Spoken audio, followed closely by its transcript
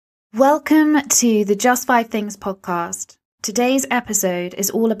Welcome to the Just 5 Things podcast. Today's episode is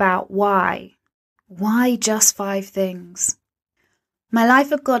all about why. Why just 5 things? My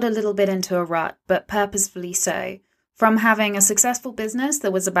life had got a little bit into a rut, but purposefully so. From having a successful business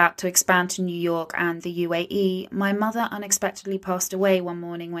that was about to expand to New York and the UAE, my mother unexpectedly passed away one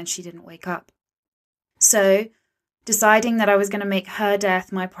morning when she didn't wake up. So, deciding that I was going to make her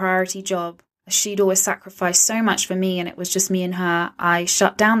death my priority job, she'd always sacrificed so much for me and it was just me and her, I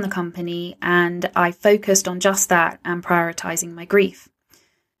shut down the company and I focused on just that and prioritizing my grief.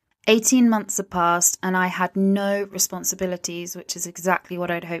 18 months had passed and I had no responsibilities, which is exactly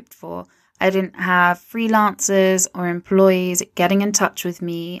what I'd hoped for. I didn't have freelancers or employees getting in touch with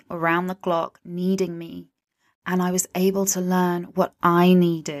me around the clock, needing me. And I was able to learn what I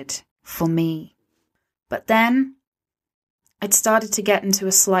needed for me. But then I'd started to get into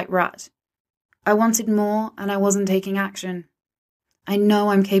a slight rut. I wanted more and I wasn't taking action. I know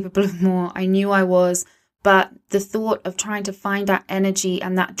I'm capable of more. I knew I was, but the thought of trying to find that energy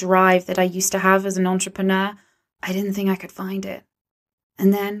and that drive that I used to have as an entrepreneur, I didn't think I could find it.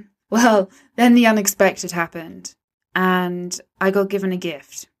 And then the unexpected happened and I got given a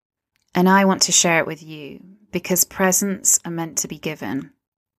gift. And I want to share it with you because presents are meant to be given.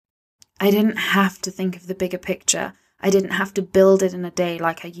 I didn't have to think of the bigger picture. I didn't have to build it in a day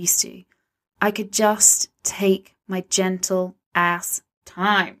like I used to. I could just take my gentle ass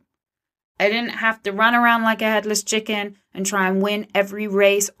time. I didn't have to run around like a headless chicken and try and win every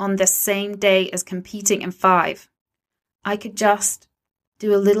race on the same day as competing in 5. I could just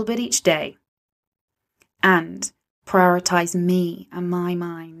do a little bit each day and prioritize me and my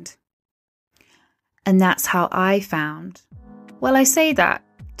mind. And that's how I found, I say that,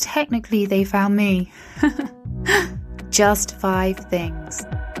 technically they found me. Just 5 things.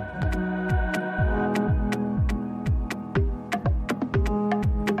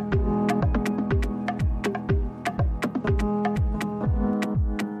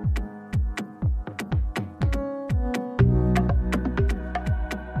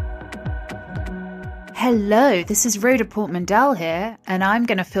 Hello, this is Rhoda Dell here, and I'm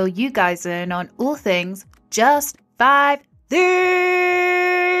going to fill you guys in on all things just 5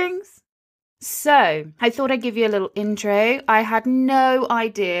 things. So, I thought I'd give you a little intro. I had no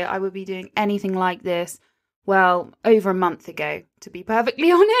idea I would be doing anything like this, over a month ago, to be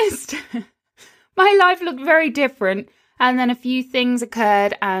perfectly honest. My life looked very different, and then a few things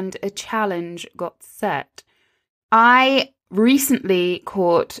occurred and a challenge got set. I recently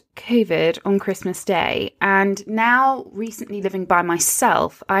caught COVID on Christmas Day, and now recently living by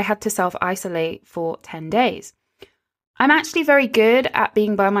myself, I had to self-isolate for 10 days. I'm actually very good at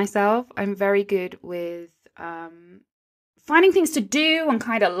being by myself. I'm very good with finding things to do and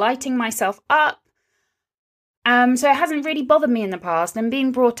kind of lighting myself up. So it hasn't really bothered me in the past, and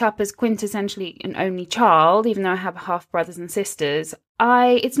being brought up as quintessentially an only child, even though I have half brothers and sisters,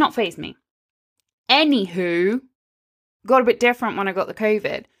 it's not fazed me. Anywho, got a bit different when I got the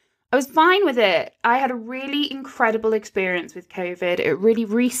COVID. I was fine with it. I had a really incredible experience with COVID. It really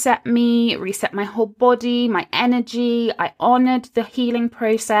reset me. It reset my whole body, my energy. I honored the healing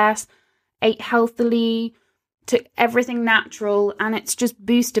process, ate healthily, took everything natural, and it's just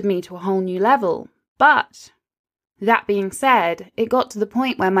boosted me to a whole new level. But that being said, it got to the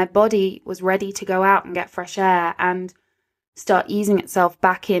point where my body was ready to go out and get fresh air and start easing itself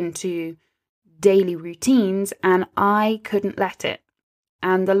back into daily routines, and I couldn't let it.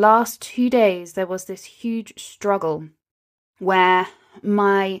 And the last 2 days, there was this huge struggle where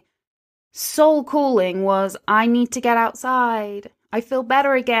my soul calling was, I need to get outside. I feel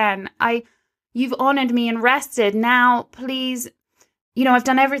better again. You've honored me and rested. Now, please, I've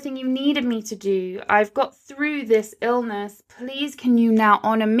done everything you needed me to do. I've got through this illness. Please, can you now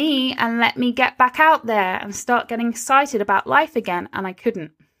honor me and let me get back out there and start getting excited about life again? And I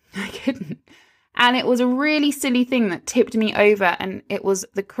couldn't. And it was a really silly thing that tipped me over, and it was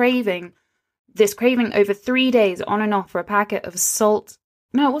this craving over 3 days on and off for a packet of salt.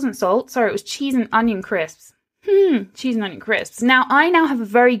 No, it wasn't salt. Sorry, it was cheese and onion crisps. Cheese and onion crisps. Now, I have a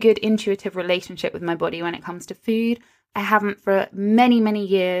very good intuitive relationship with my body when it comes to food. I haven't for many, many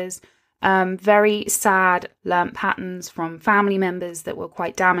years. Very sad learnt patterns from family members that were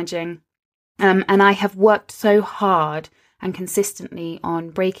quite damaging. And I have worked so hard and consistently on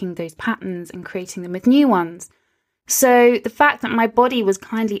breaking those patterns and creating them with new ones. So the fact that my body was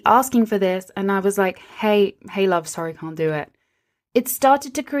kindly asking for this, and I was like, hey love, sorry, can't do it. It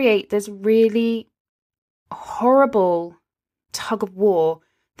started to create this really horrible tug of war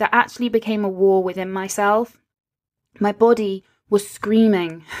that actually became a war within myself. My body was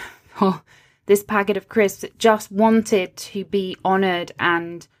screaming for this packet of crisps. It just wanted to be honored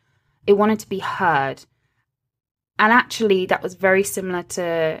and It wanted to be heard. And actually, that was very similar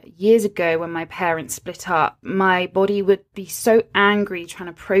to years ago when my parents split up. My body would be so angry trying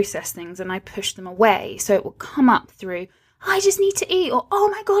to process things, and I pushed them away. So it would come up through, I just need to eat, or, oh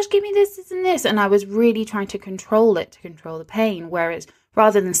my gosh, give me this, this, and this. And I was really trying to control it, to control the pain. Whereas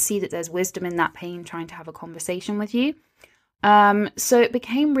rather than see that there's wisdom in that pain, trying to have a conversation with you. So it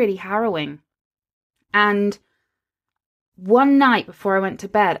became really harrowing. And one night before I went to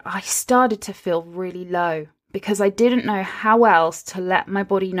bed, I started to feel really low, because I didn't know how else to let my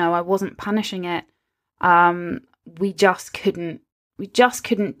body know I wasn't punishing it. We just couldn't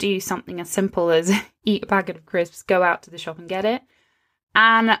do something as simple as eat a packet of crisps, go out to the shop and get it.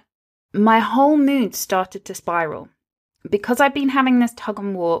 And my whole mood started to spiral. Because I've been having this tug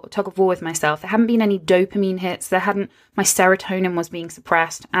of war with myself. There hadn't been any dopamine hits. My serotonin was being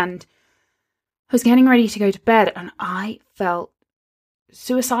suppressed, and I was getting ready to go to bed, and I felt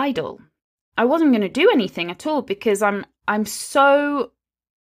suicidal. I wasn't going to do anything at all, because I'm so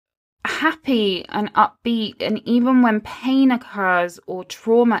happy and upbeat, and even when pain occurs or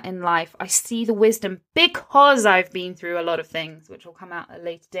trauma in life, I see the wisdom, because I've been through a lot of things, which will come out at a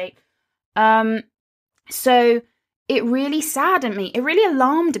later date. So it really saddened me. It really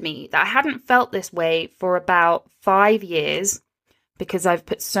alarmed me that I hadn't felt this way for about 5 years, because I've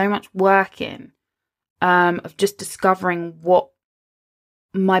put so much work in of just discovering what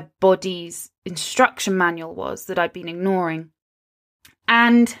my body's instruction manual was that I'd been ignoring.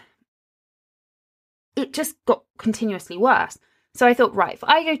 And it just got continuously worse. So I thought, right, if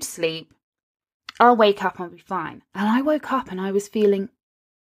I go to sleep, I'll wake up and I'll be fine. And I woke up and I was feeling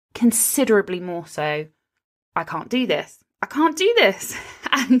considerably more so, I can't do this. I can't do this.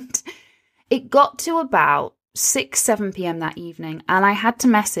 And it got to about 6, 7 p.m. that evening, and I had to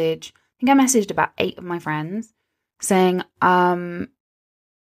message, I think I messaged about 8 of my friends saying, I'm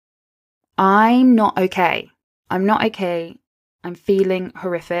not okay. I'm not okay. I'm feeling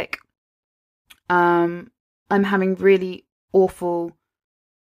horrific. I'm having really awful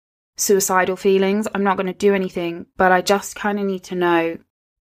suicidal feelings. I'm not going to do anything, but I just kind of need to know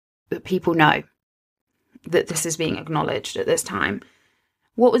that people know that this is being acknowledged at this time.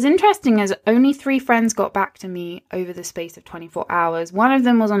 What was interesting is only 3 friends got back to me over the space of 24 hours. One of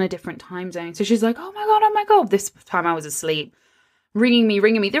them was on a different time zone. So she's like, oh my God. This time I was asleep. Ringing me.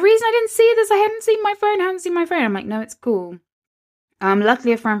 The reason I didn't see this, I hadn't seen my phone. I'm like, no, it's cool.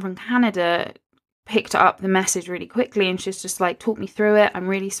 Luckily, a friend from Canada picked up the message really quickly, and she's just like, talk me through it. I'm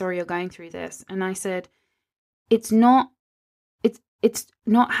really sorry you're going through this. And I said, it's not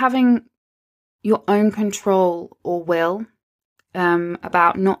having your own control or will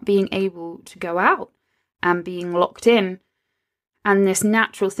about not being able to go out and being locked in, and this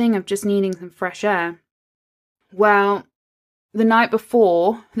natural thing of just needing some fresh air. Well,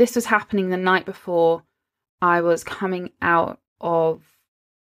 this was happening the night before I was coming out of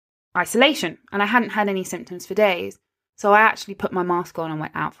isolation, and I hadn't had any symptoms for days. So I actually put my mask on and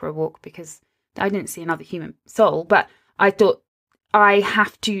went out for a walk, because I didn't see another human soul, but I thought I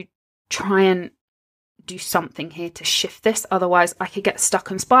have to try and do something here to shift this. Otherwise I could get stuck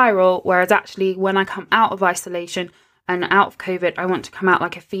and spiral. Whereas actually when I come out of isolation and out of COVID, I want to come out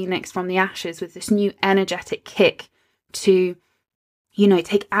like a phoenix from the ashes with this new energetic kick to,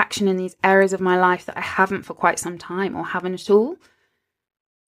 take action in these areas of my life that I haven't for quite some time, or haven't at all.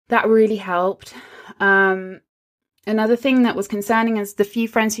 That really helped. Another thing that was concerning is the few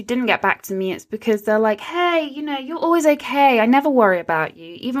friends who didn't get back to me. It's because they're like, hey, you're always okay. I never worry about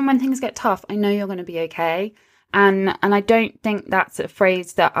you. Even when things get tough, I know you're going to be okay. And I don't think that's a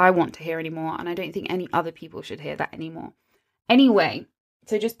phrase that I want to hear anymore. And I don't think any other people should hear that anymore. Anyway,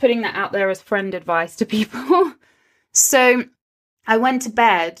 so just putting that out there as friend advice to people. So I went to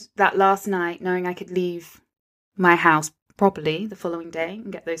bed that last night knowing I could leave my house properly the following day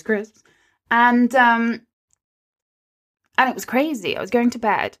and get those crisps. And it was crazy. I was going to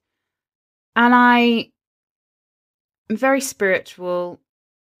bed, and I'm very spiritual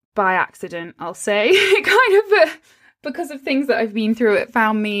by accident, I'll say. Kind of because of things that I've been through, it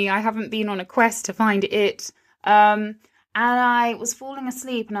found me. I haven't been on a quest to find it. And I was falling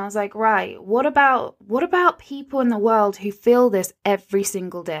asleep, and I was like, right, what about people in the world who feel this every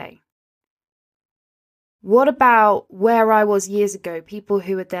single day? What about where I was years ago, people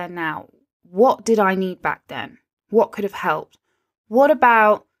who are there now? What did I need back then? What could have helped? What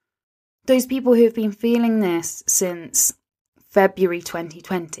about those people who have been feeling this since February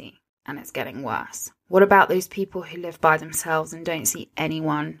 2020 and it's getting worse? What about those people who live by themselves and don't see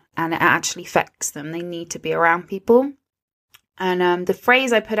anyone and it actually affects them? They need to be around people. And the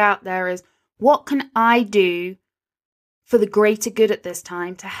phrase I put out there is, what can I do for the greater good at this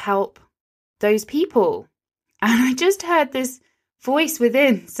time to help those people. And I just heard this voice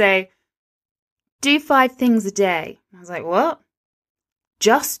within say, do 5 things a day. I was like, what?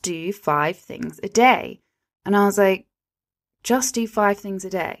 Just do 5 things a day. And I was like, just do 5 things a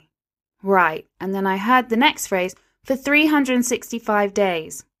day. Right. And then I heard the next phrase, for 365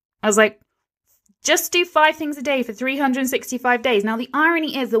 days. I was like, just do 5 things a day for 365 days. Now, the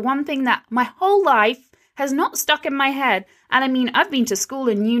irony is the one thing that my whole life has not stuck in my head. And I mean, I've been to school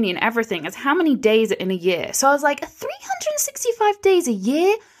and uni and everything, is how many days are in a year. So I was like, 365 days a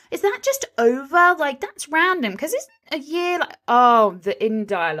year? Is that just over? Like, that's random. Because isn't a year like, oh, the in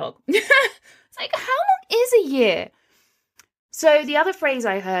dialogue. It's like, how long is a year? So the other phrase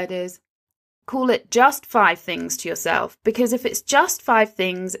I heard is, call it just 5 things to yourself. Because if it's just 5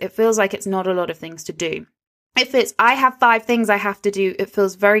 things, it feels like it's not a lot of things to do. If it's, I have 5 things I have to do, it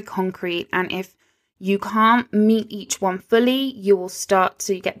feels very concrete. And if you can't meet each one fully, you will start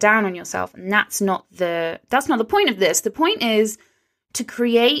to get down on yourself. And that's not the point of this. The point is to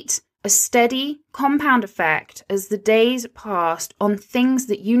create a steady compound effect as the days pass on things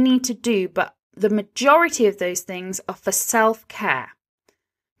that you need to do. But the majority of those things are for self-care.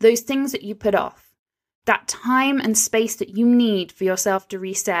 Those things that you put off, that time and space that you need for yourself to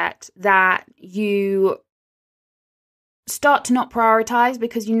reset, that you start to not prioritize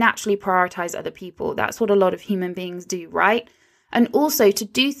because you naturally prioritize other people. That's what a lot of human beings do, right? And also to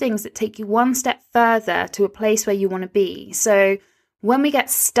do things that take you one step further to a place where you want to be. So when we get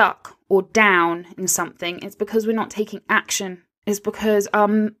stuck or down in something, it's because we're not taking action. It's because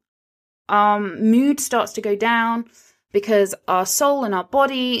our mood starts to go down, because our soul and our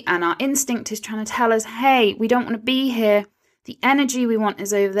body and our instinct is trying to tell us, hey, we don't want to be here. The energy we want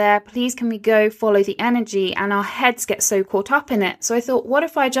is over there. Please, can we go follow the energy? And our heads get so caught up in it. So I thought, what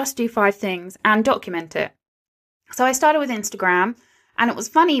if I just do 5 things and document it? So I started with Instagram, and it was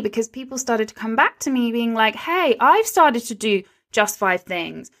funny because people started to come back to me being like, hey, I've started to do just 5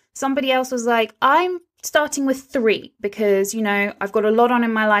 things. Somebody else was like, I'm starting with 3 because, you know, I've got a lot on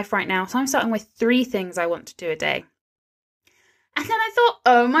in my life right now. So I'm starting with 3 things I want to do a day. And then I thought,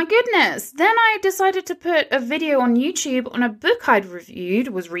 oh my goodness. Then I decided to put a video on YouTube on a book I'd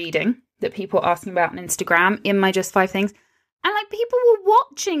reading, that people were asking about on Instagram in my Just 5 Things. And like people were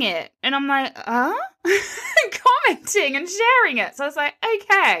watching it. And I'm like, commenting and sharing it. So I was like,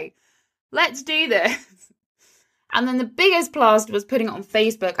 okay, let's do this. And then the biggest blast was putting it on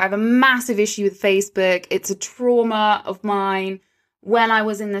Facebook. I have a massive issue with Facebook. It's a trauma of mine when I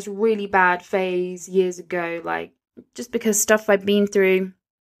was in this really bad phase years ago, like, just because stuff I'd been through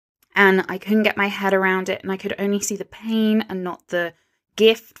and I couldn't get my head around it and I could only see the pain and not the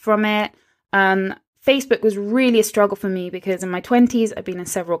gift from it. Facebook was really a struggle for me because in my 20s, I'd been in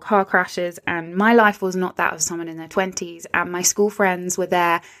several car crashes and my life was not that of someone in their 20s. And my school friends were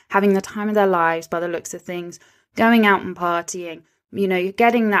there having the time of their lives by the looks of things, going out and partying, you know,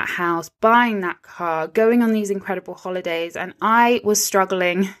 getting that house, buying that car, going on these incredible holidays. And I was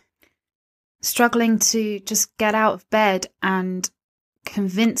struggling to just get out of bed and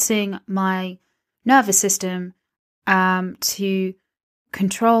convincing my nervous system to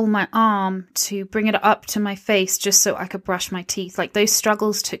control my arm, to bring it up to my face just so I could brush my teeth. Like those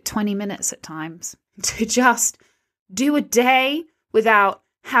struggles took 20 minutes at times to just do a day without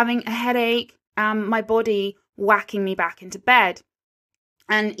having a headache and my body whacking me back into bed.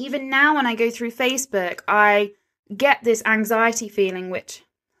 And even now when I go through Facebook, I get this anxiety feeling, which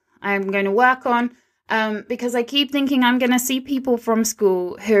I'm going to work on because I keep thinking I'm going to see people from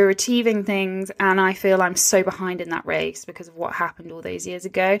school who are achieving things and I feel I'm so behind in that race because of what happened all those years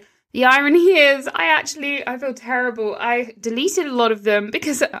ago. The irony is I feel terrible. I deleted a lot of them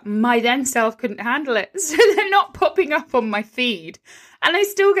because my then self couldn't handle it. So they're not popping up on my feed. And I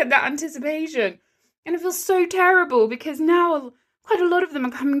still get that anticipation. And it feels so terrible because now quite a lot of them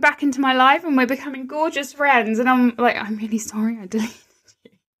are coming back into my life and we're becoming gorgeous friends. And I'm like, I'm really sorry I deleted.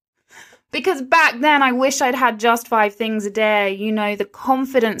 Because back then, I wish I'd had just 5 things a day. You know, the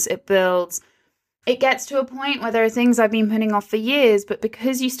confidence it builds. It gets to a point where there are things I've been putting off for years, but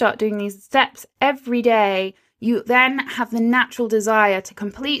because you start doing these steps every day, you then have the natural desire to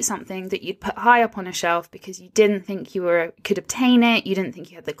complete something that you'd put high up on a shelf because you didn't think you could obtain it. You didn't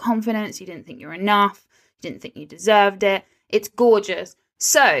think you had the confidence. You didn't think you were enough. You didn't think you deserved it. It's gorgeous.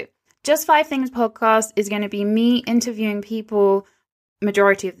 So, Just 5 Things podcast is going to be me interviewing people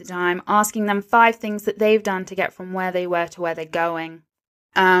majority of the time, asking them 5 things that they've done to get from where they were to where they're going.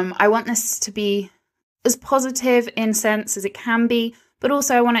 I want this to be as positive in sense as it can be, but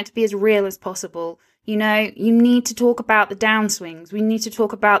also I want it to be as real as possible. You know, you need to talk about the downswings. We need to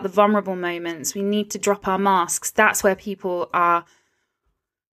talk about the vulnerable moments. We need to drop our masks. That's where people are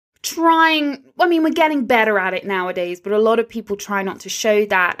trying. I mean, we're getting better at it nowadays, but a lot of people try not to show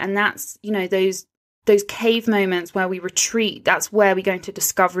that. And that's, you know, those cave moments where we retreat. That's where we go into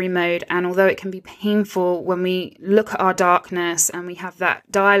discovery mode. And although it can be painful when we look at our darkness and we have that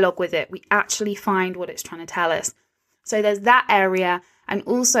dialogue with it, we actually find what it's trying to tell us. So there's that area. And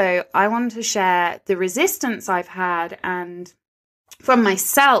also, I wanted to share the resistance I've had and from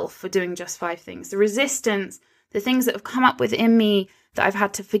myself for doing just 5 things. The resistance, the things that have come up within me that I've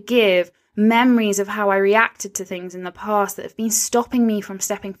had to forgive, memories of how I reacted to things in the past that have been stopping me from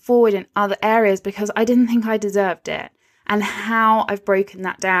stepping forward in other areas because I didn't think I deserved it, and how I've broken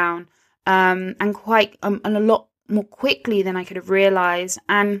that down and a lot more quickly than I could have realized.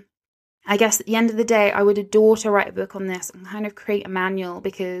 And I guess at the end of the day, I would adore to write a book on this and kind of create a manual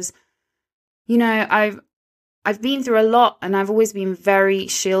because, you know, I've been through a lot and I've always been very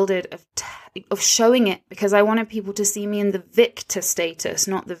shielded of showing it because I wanted people to see me in the victor status,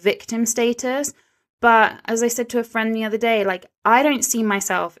 not the victim status. But as I said to a friend the other day, like, I don't see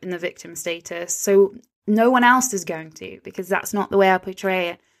myself in the victim status, so no one else is going to, because that's not the way I portray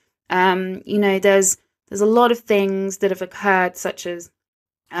it. You know, there's a lot of things that have occurred, such as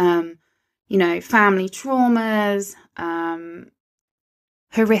you know, family traumas,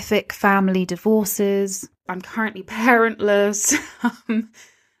 horrific family divorces. I'm currently parentless,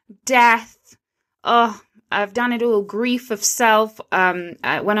 death. Oh, I've done it all. Grief of self. When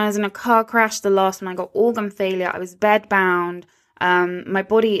I was in a car crash, the last one, I got organ failure. I was bedbound. My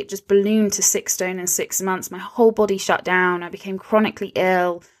body, it just ballooned to 6 stone in 6 months. My whole body shut down. I became chronically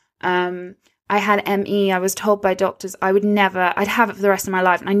ill. I had ME. I was told by doctors I'd have it for the rest of my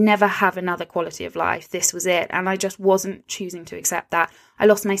life, and I never have another quality of life. This was it. And I just wasn't choosing to accept that. I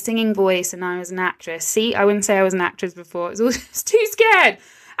lost my singing voice and I was an actress. See, I wouldn't say I was an actress before. I was too scared.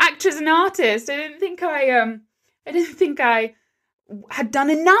 Actress and artist. I didn't think I had done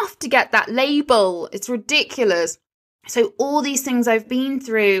enough to get that label. It's ridiculous. So all these things I've been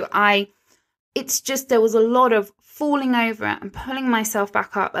through, it's just, there was a lot of falling over and pulling myself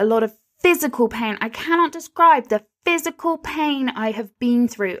back up, a lot of physical pain. I cannot describe the physical pain I have been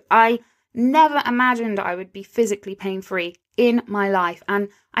through. I never imagined I would be physically pain-free in my life. And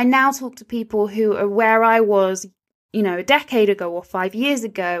I now talk to people who are where I was, you know, a decade ago or 5 years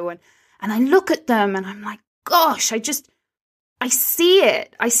ago. And I look at them and I'm like, gosh, I see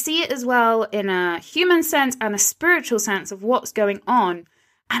it. I see it as well in a human sense and a spiritual sense of what's going on.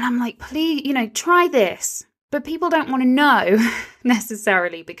 And I'm like, please, you know, try this. But people don't want to know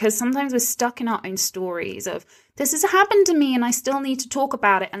necessarily, because sometimes we're stuck in our own stories of, this has happened to me and I still need to talk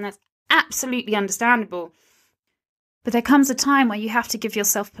about it. And that's absolutely understandable. But there comes a time where you have to give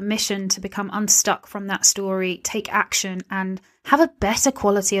yourself permission to become unstuck from that story, take action, and have a better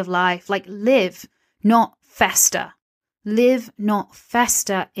quality of life. Like, live, not fester. Live, not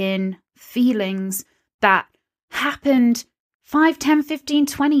fester in feelings that happened 5, 10, 15,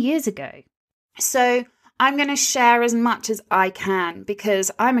 20 years ago. So I'm going to share as much as I can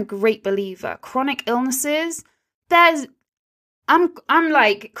because I'm a great believer. Chronic illnesses, I'm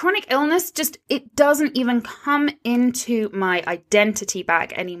like, chronic illness, just, it doesn't even come into my identity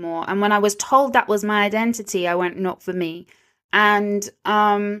bag anymore. And when I was told that was my identity, I went, not for me. And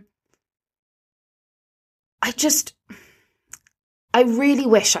I really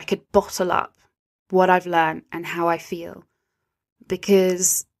wish I could bottle up what I've learned and how I feel,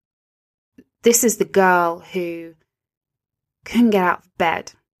 because this is the girl who couldn't get out of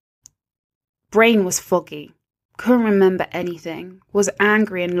bed. Brain was foggy. Couldn't remember anything. Was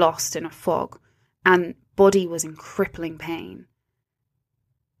angry and lost in a fog. And body was in crippling pain.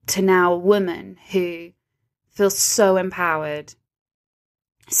 To now a woman who feels so empowered,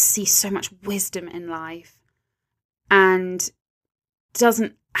 sees so much wisdom in life, and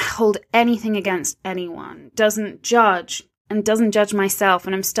doesn't hold anything against anyone, doesn't judge, and doesn't judge myself.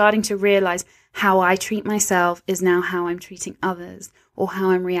 And I'm starting to realize how I treat myself is now how I'm treating others, or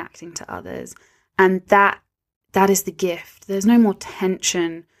how I'm reacting to others. And that is the gift. There's no more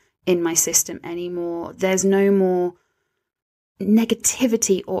tension in my system anymore. There's no more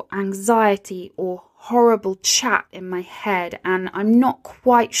negativity or anxiety or horrible chat in my head. And I'm not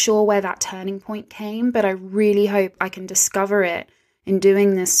quite sure where that turning point came, but I really hope I can discover it in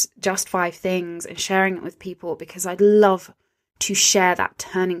doing this just 5 things and sharing it with people, because I'd love to share that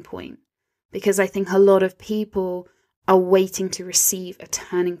turning point, because I think a lot of people are waiting to receive a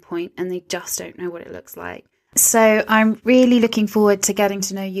turning point and they just don't know what it looks like. So I'm really looking forward to getting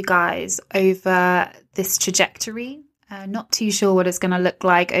to know you guys over this trajectory. Not too sure what it's going to look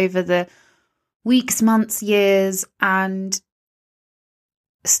like over the weeks, months, years, and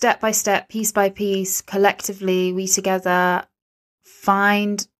step by step, piece by piece, collectively, we together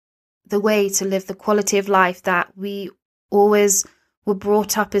find the way to live the quality of life that we always were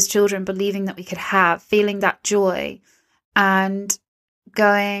brought up as children believing that we could have, feeling that joy, and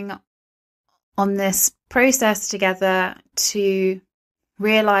going on this process together to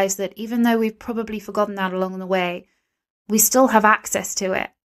realize that even though we've probably forgotten that along the way, we still have access to it.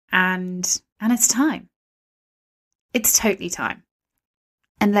 And it's time. It's totally time.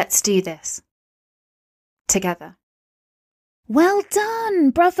 And let's do this together. Well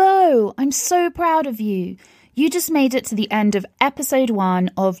done! Bravo! I'm so proud of you. You just made it to the end of episode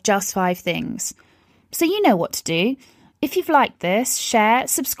 1 of Just 5 Things. So you know what to do. If you've liked this, share,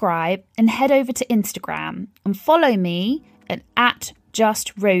 subscribe, and head over to Instagram and follow me at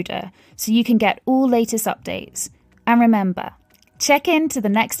 @JustRhoda so you can get all latest updates. And remember, check in to the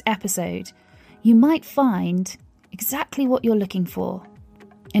next episode. You might find exactly what you're looking for.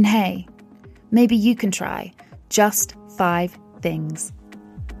 And hey, maybe you can try just 5 things.